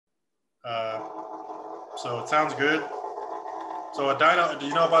Uh, so it sounds good. So a dyno, do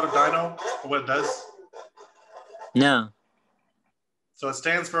you know about a dyno or what it does? No. So it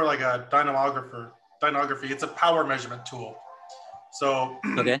stands for like a dynamographer. Dynography. It's a power measurement tool. So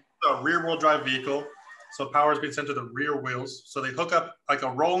Okay. a rear wheel drive vehicle. So power is being sent to the rear wheels. So they hook up like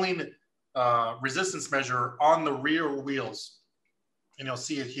a rolling resistance measure on the rear wheels. And you'll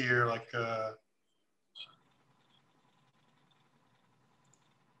see it here like, yeah,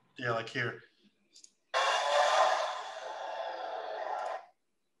 like here.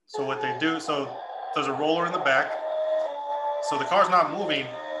 So what they do, so there's a roller in the back. So the car's not moving,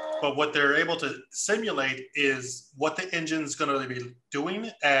 but what they're able to simulate is what the engine's going to be doing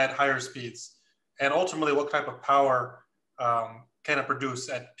at higher speeds, and ultimately what type of power can it produce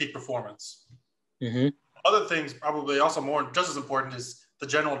at peak performance. Mm-hmm. Other things, probably also more just as important, is the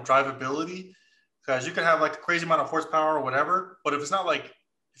general drivability, because you can have like a crazy amount of horsepower or whatever, but if it's not like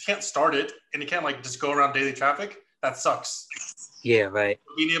you can't start it and you can't like just go around daily traffic, that sucks. Yeah, right.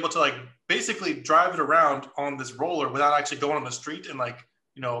 Being able to like basically drive it around on this roller without actually going on the street and like,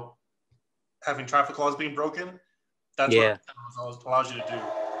 you know, having traffic laws being broken, that's what it allows you to do.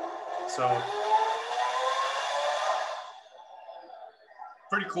 So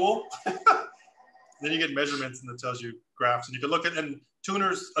pretty cool. Then you get measurements and it tells you graphs, and you can look at, and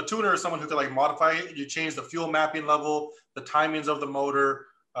a tuner is someone who can like modify it. You change the fuel mapping level, the timings of the motor,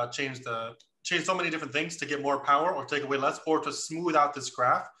 change so many different things to get more power or take away less, or to smooth out this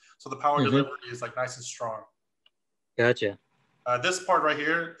graph so the power delivery is like nice and strong. Gotcha. This part right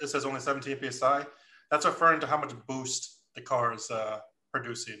here, it says only 17 psi. That's referring to how much boost the car is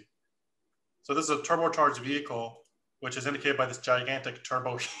producing. So this is a turbocharged vehicle, which is indicated by this gigantic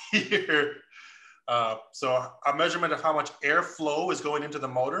turbo here. So a measurement of how much airflow is going into the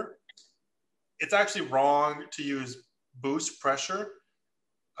motor. It's actually wrong to use boost pressure,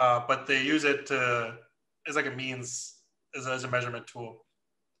 but they use it as like a means, as a measurement tool.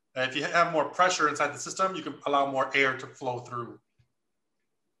 If you have more pressure inside the system, you can allow more air to flow through.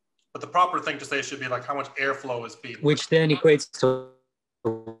 But the proper thing to say should be like how much airflow is being. Which then equates to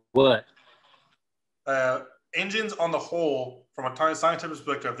what? Engines on the whole, from a scientific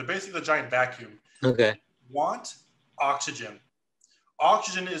perspective, they're basically a giant vacuum. Okay. Want oxygen.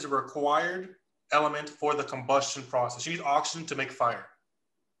 Oxygen is a required element for the combustion process. You need oxygen to make fire.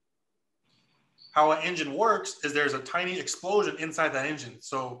 How an engine works is there's a tiny explosion inside that engine.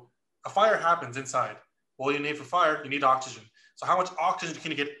 So a fire happens inside. What you need for fire, you need oxygen. So how much oxygen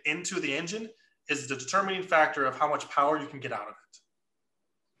can you get into the engine is the determining factor of how much power you can get out of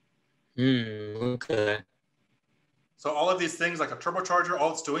it. Okay. So all of these things, like a turbocharger,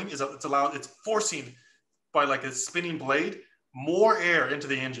 all it's doing is it's forcing by like a spinning blade more air into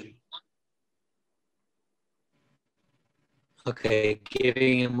the engine. Okay,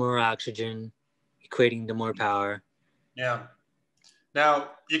 giving it more oxygen, equating to more power. Yeah.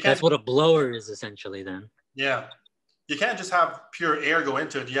 Now you can't. That's what a blower is essentially then. Yeah. You can't just have pure air go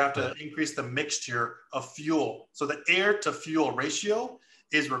into it. You have to increase the mixture of fuel. So the air to fuel ratio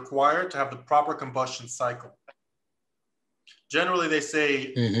is required to have the proper combustion cycle. Generally, they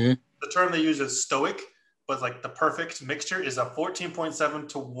say the term they use is stoic, but like the perfect mixture is a 14.7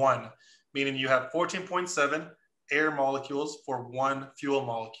 to 1, meaning you have 14.7 air molecules for 1 fuel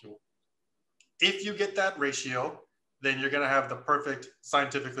molecule. If you get that ratio, then you're going to have the perfect,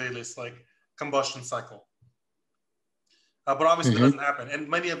 scientifically at least, like combustion cycle. But obviously that doesn't happen. And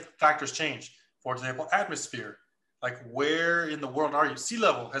many of the factors change. For example, atmosphere. Like where in the world are you? Sea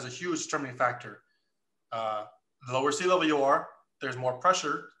level has a huge determining factor. The lower sea level you are, there's more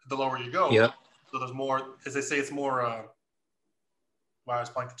pressure the lower you go. Yep. So there's more, as they say, it's more, I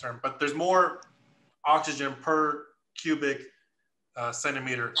was blanking the term, but there's more oxygen per cubic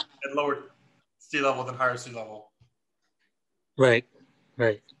centimeter at lower sea level than higher sea level. Right.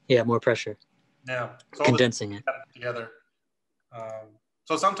 Yeah, more pressure. Yeah. So condensing it together.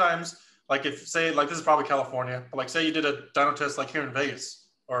 So sometimes, like if say, like this is probably California, but like say you did a dyno test like here in Vegas,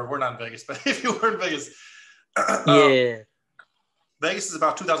 or we're not in Vegas, but if you were in Vegas, Vegas is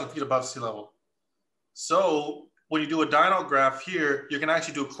about 2,000 feet above sea level. So when you do a dyno graph here, you can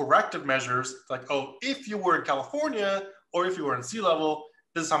actually do corrective measures like, oh, if you were in California or if you were in sea level,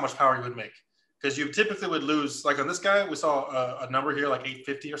 this is how much power you would make. Because you typically would lose, like on this guy, we saw a number here, like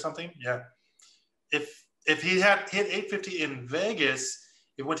 850 or something. Yeah. If he had hit 850 in Vegas,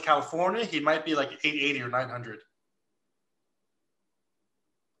 if he went to California, he might be like 880 or 900.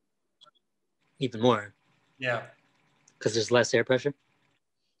 Even more. Yeah. Because there's less air pressure?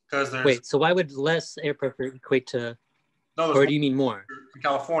 Wait, so why would less air pressure equate to, no, or do you mean more? In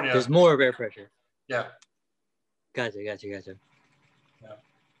California. There's more air pressure. Yeah. Gotcha. Yeah.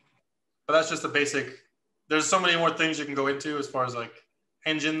 But that's just the basic. There's so many more things you can go into as far as like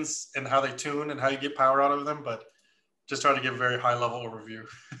engines and how they tune and how you get power out of them. But just try to give a very high level overview.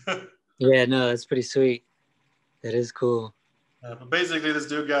 Yeah, no, that's pretty sweet. That is cool. But basically, this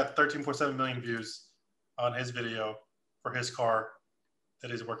dude got 13.7 million views on his video for his car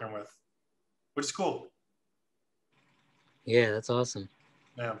that he's working with, which is cool. Yeah, that's awesome.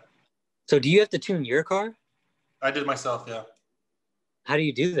 Yeah. So do you have to tune your car? I did myself, yeah. How do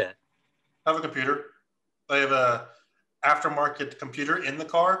you do that? I have a computer. I have a aftermarket computer in the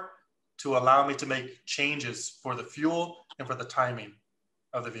car to allow me to make changes for the fuel and for the timing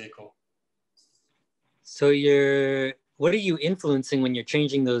of the vehicle. So what are you influencing when you're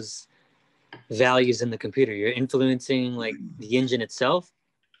changing those values in the computer? You're influencing like the engine itself?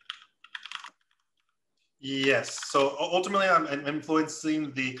 Yes. So ultimately, I'm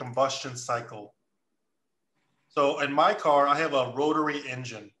influencing the combustion cycle. So in my car, I have a rotary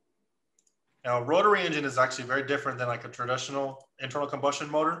engine. Now, a rotary engine is actually very different than like a traditional internal combustion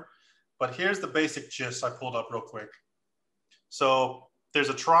motor. But here's the basic gist I pulled up real quick. So there's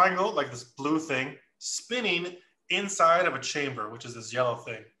a triangle, like this blue thing, spinning inside of a chamber, which is this yellow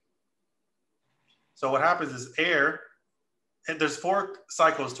thing. So what happens is air, and there's 4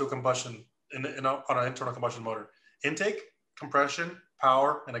 cycles to a combustion on an internal combustion motor: intake, compression,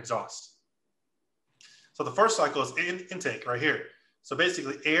 power, and exhaust. So the first cycle is intake right here. So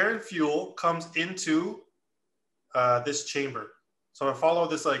basically air and fuel comes into this chamber. So if I follow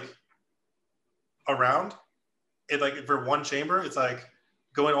this like around, it like for one chamber, it's like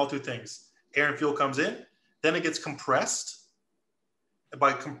going all 2 things. Air and fuel comes in, then it gets compressed.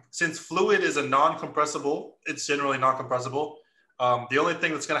 Since fluid is a non-compressible, it's generally non-compressible. The only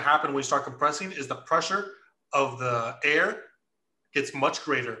thing that's going to happen when you start compressing is the pressure of the air gets much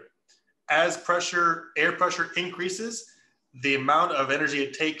greater. As air pressure increases, the amount of energy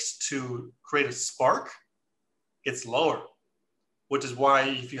it takes to create a spark gets lower, which is why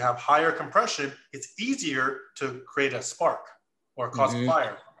if you have higher compression, it's easier to create a spark or cause a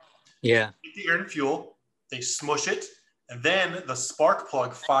fire. Yeah. Take the air and fuel, they smush it, and then the spark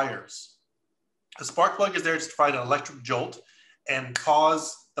plug fires. The spark plug is there to provide an electric jolt and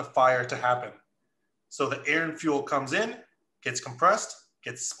cause the fire to happen. So the air and fuel comes in, gets compressed,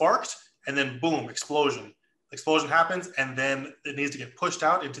 gets sparked, and then boom, explosion. Explosion happens, and then it needs to get pushed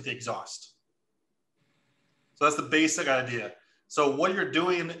out into the exhaust. So that's the basic idea. So what you're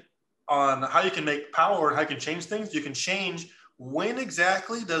doing on how you can make power and how you can change things, you can change when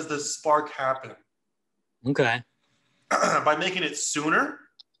exactly does the spark happen. Okay. By making it sooner,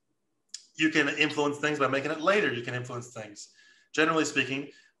 you can influence things. By making it later, you can influence things. Generally speaking,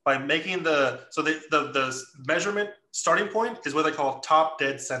 by making the measurement starting point is what they call top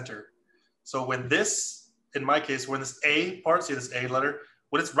dead center. So when this, in my case, when this A part, see this A letter,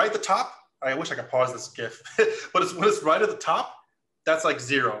 when it's right at the top, I wish I could pause this GIF, but when it's right at the top, that's like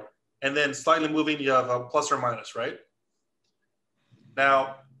 0. And then slightly moving, you have a plus or minus, right?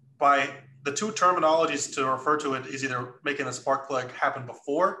 Now, by the 2 terminologies to refer to it is either making the spark plug happen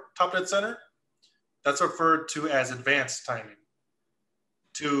before top dead center, that's referred to as advanced timing.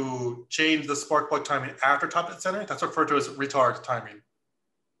 To change the spark plug timing after top dead center, that's referred to as retard timing.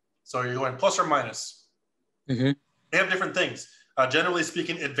 So you're going plus or minus. Mm-hmm. They have different things. Generally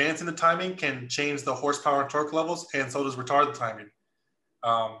speaking, advancing the timing can change the horsepower and torque levels, and so does retard the timing.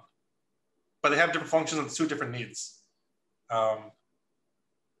 But they have different functions and suit different needs. But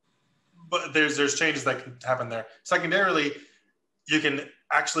there's changes that can happen there. Secondarily, you can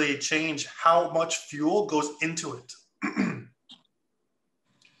actually change how much fuel goes into it.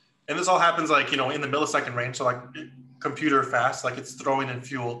 And this all happens like, in the millisecond range. So like computer fast, like it's throwing in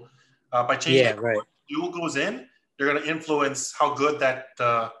fuel. By changing how much fuel goes in, you're going to influence how good that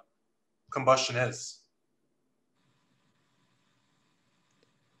combustion is.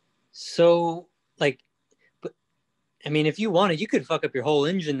 So like, I mean, if you wanted, you could fuck up your whole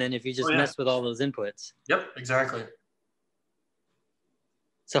engine then if you just mess with all those inputs. Yep, exactly.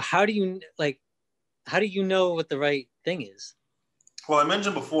 So how do you know what the right thing is? Well, I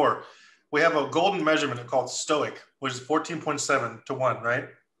mentioned before, we have a golden measurement called stoic, which is 14.7 to 1, right?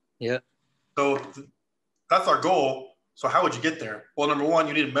 Yeah. So that's our goal. So how would you get there? Well, number one,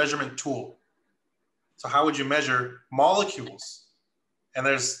 you need a measurement tool. So how would you measure molecules? And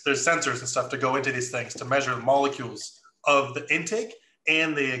there's sensors and stuff to go into these things to measure the molecules of the intake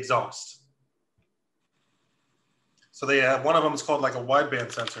and the exhaust. So they have, one of them is called like a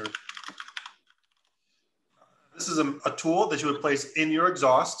wideband sensor. This is a tool that you would place in your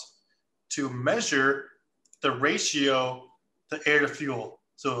exhaust to measure the ratio to air to fuel.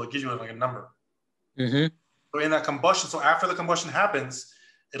 So it gives you like a number. Mm-hmm. So in that combustion, so after the combustion happens,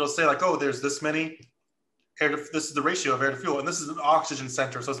 it'll say like, oh, there's this many this is the ratio of air to fuel, and this is an oxygen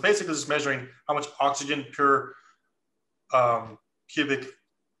center. So it's basically just measuring how much oxygen per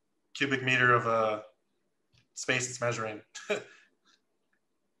cubic meter of space it's measuring. So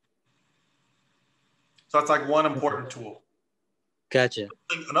that's like one important tool. Gotcha.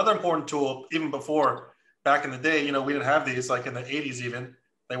 Another important tool, even before, back in the day, you know, we didn't have these, like in the 80s even,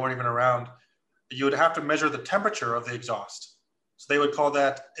 they weren't even around. You would have to measure the temperature of the exhaust. So they would call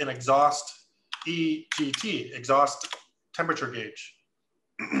that an exhaust EGT, exhaust temperature gauge.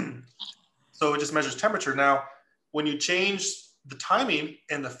 So it just measures temperature. Now, when you change the timing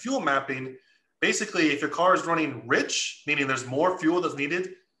and the fuel mapping, basically if your car is running rich, meaning there's more fuel that's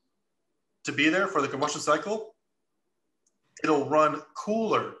needed to be there for the combustion cycle, it'll run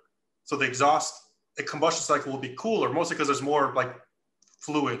cooler. So the combustion cycle will be cooler, mostly because there's more like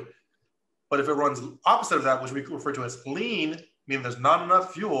fluid. But if it runs opposite of that, which we refer to as lean, meaning there's not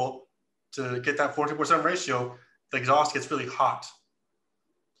enough fuel to get that 14% ratio, the exhaust gets really hot.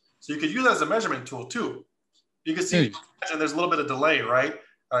 So you could use that as a measurement tool too. You can see, imagine there's a little bit of delay, right?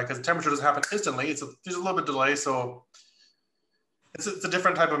 Because the temperature doesn't happen instantly. There's a little bit of delay, so it's a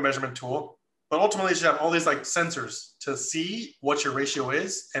different type of measurement tool. But ultimately, you should have all these like sensors to see what your ratio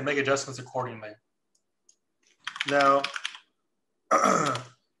is and make adjustments accordingly. Now,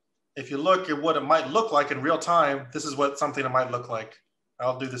 if you look at what it might look like in real time, this is what something it might look like.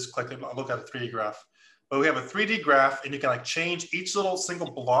 I'll do this quickly. I'll look at a 3D graph. But we have a 3D graph, and you can like change each little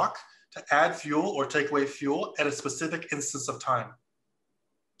single block to add fuel or take away fuel at a specific instance of time.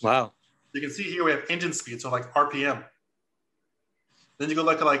 Wow. You can see here we have engine speed, so like RPM. Then you go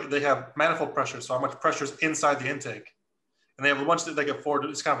like they have manifold pressure, so how much pressure is inside the intake. And they have a bunch that they get forward.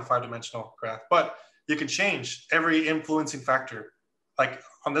 It's kind of a 5-dimensional graph, but you can change every influencing factor. Like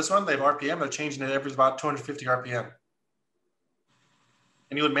on this one, they have RPM. They're changing it every about 250 RPM.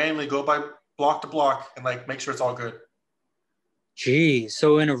 And you would manually go by block to block and like make sure it's all good. Gee,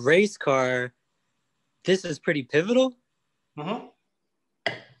 so in a race car, this is pretty pivotal. Mm-hmm.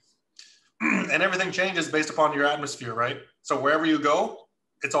 And everything changes based upon your atmosphere, right? So wherever you go,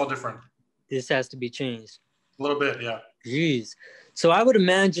 it's all different. This has to be changed. A little bit, yeah. Jeez. So I would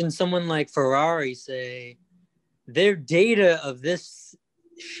imagine someone like Ferrari, say, their data of this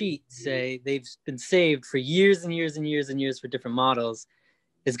sheet, say, they've been saved for years and years and years and years for different models.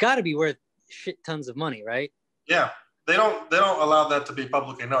 It's got to be worth shit tons of money, right? Yeah. They don't allow that to be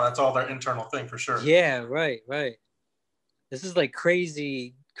publicly known. That's all their internal thing for sure. Yeah, right. This is like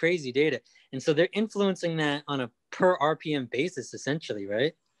crazy data. And so they're influencing that on a per RPM basis, essentially,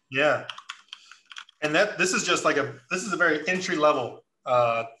 right? Yeah. And this is a very entry level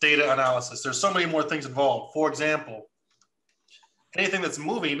data analysis. There's so many more things involved. For example, anything that's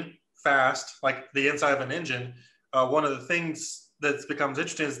moving fast, like the inside of an engine, one of the things that becomes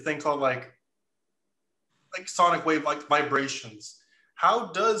interesting is a thing called like sonic wave, like vibrations. How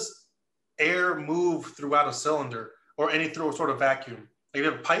does air move throughout a cylinder or any through a sort of vacuum? Like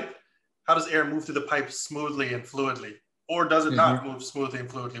you have a pipe, how does air move through the pipe smoothly and fluidly? Or does it not move smoothly and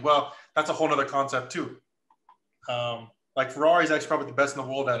fluidly? Well, that's a whole other concept too. Like Ferrari is actually probably the best in the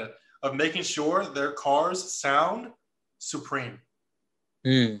world at it, of making sure their cars sound supreme.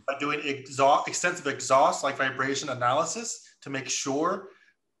 By doing extensive exhaust, like vibration analysis to make sure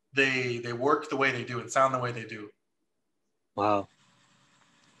they work the way they do and sound the way they do. Wow.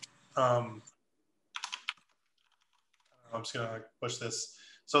 I'm just gonna push this.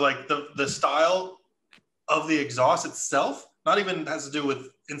 So like the style of the exhaust itself, not even has to do with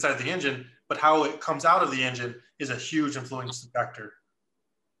inside the engine, but how it comes out of the engine is a huge influence factor.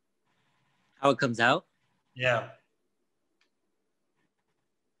 How it comes out? Yeah.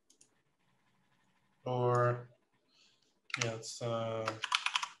 Or yeah, it's not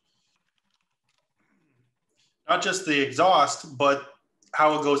just the exhaust, but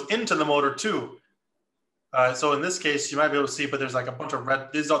how it goes into the motor too. So in this case, you might be able to see, but there's like a bunch of red.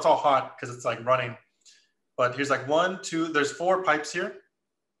 It's all hot because it's like running. But here's like 1, 2. There's 4 pipes here,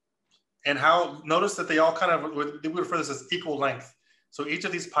 and notice that they all kind of we refer to this as equal length. So each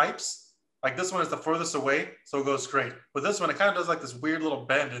of these pipes, like this one is the furthest away, so it goes straight. But this one, it kind of does like this weird little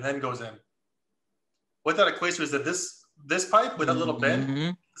bend and then goes in. What that equates to is that this pipe with that little bend,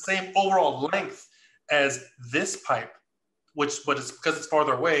 the same overall length as this pipe. But it's because it's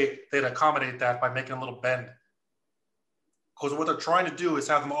farther away, they'd accommodate that by making a little bend. Because what they're trying to do is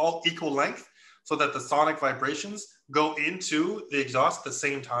have them all equal length so that the sonic vibrations go into the exhaust at the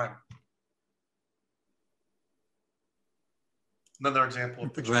same time. Another example.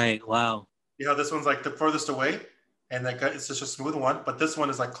 Right, wow. You know, this one's like the furthest away, and it's just a smooth one, but this one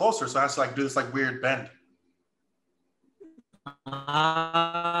is like closer, so it has to like do this like weird bend.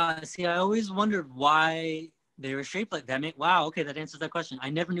 See, I always wondered why they were shaped like that. Wow, okay, that answers that question. I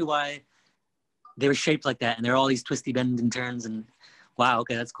never knew why they were shaped like that, and there are all these twisty bends and turns. And wow,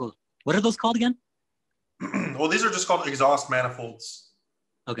 okay, that's cool. What are those called again? Well, these are just called exhaust manifolds.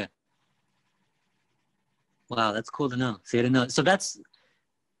 Okay. Wow, that's cool to know. See, I didn't know. So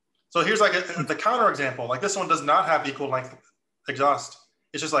here's like the counter example. Like this one does not have equal length exhaust.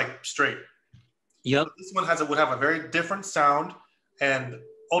 It's just like straight. Yep. But this one would have a very different sound and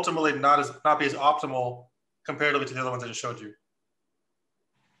ultimately not be as optimal comparatively to the other ones I just showed you.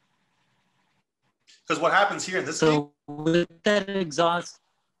 Because what happens here in this case, with that exhaust,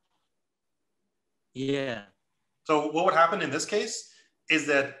 yeah. So what would happen in this case is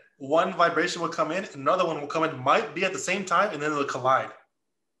that one vibration will come in, another one will come in, might be at the same time, and then they'll collide.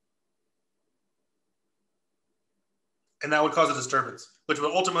 And that would cause a disturbance, which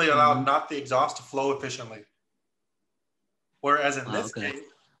would ultimately allow not the exhaust to flow efficiently. Whereas in this case,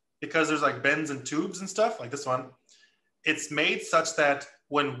 because there's like bends and tubes and stuff, like this one, it's made such that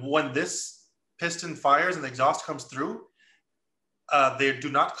when this piston fires and the exhaust comes through, they do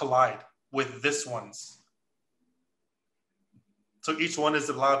not collide with this one's. So each one is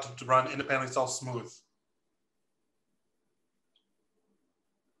allowed to run independently. It's all smooth.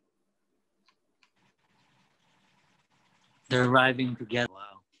 They're arriving together.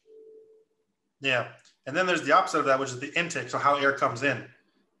 Wow. Yeah. And then there's the opposite of that, which is the intake. So how air comes in.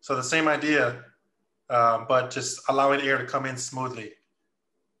 So the same idea, but just allowing air to come in smoothly.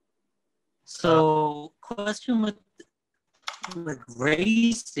 So question with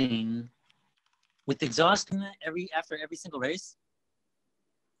racing, with exhausting after every single race.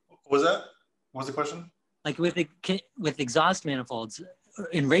 What was that? What was the question? Like with exhaust manifolds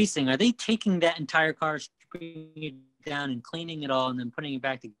in racing, are they taking that entire car, stripping it down and cleaning it all and then putting it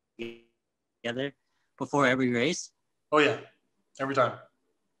back together before every race? Oh yeah, every time.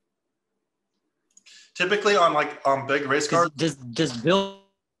 Typically on big race cars. Does build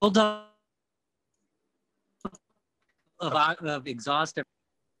up of exhaust?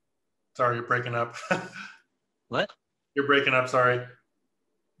 Sorry, you're breaking up. What? You're breaking up, sorry.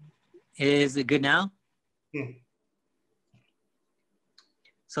 Is it good now?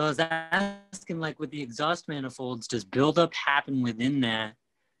 So I was asking, like with the exhaust manifolds, does buildup happen within that?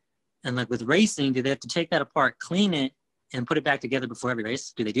 And like with racing, do they have to take that apart, clean it, and put it back together before every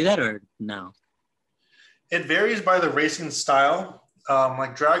race? Do they do that or no? It varies by the racing style.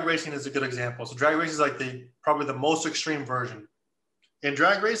 Like drag racing is a good example. So drag racing is like probably the most extreme version. In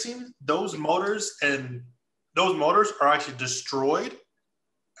drag racing, those motors are actually destroyed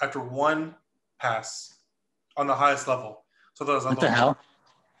after one pass on the highest level. So What the hell?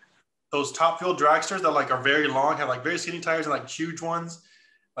 Those top fuel dragsters that like are very long, have like very skinny tires and like huge ones,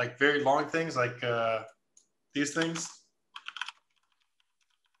 like very long things, like these things.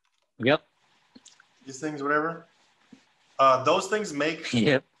 Yep. These things, whatever. Those things make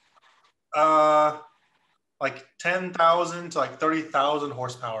yep. Like 10,000 to like 30,000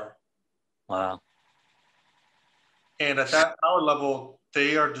 horsepower. Wow. And at that power level,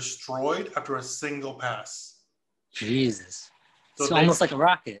 they are destroyed after a single pass. Jesus. So it's almost like a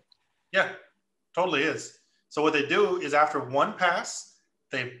rocket. Yeah, totally is. So what they do is after one pass,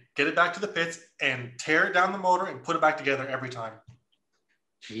 they get it back to the pits and tear down the motor and put it back together every time.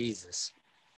 Jesus.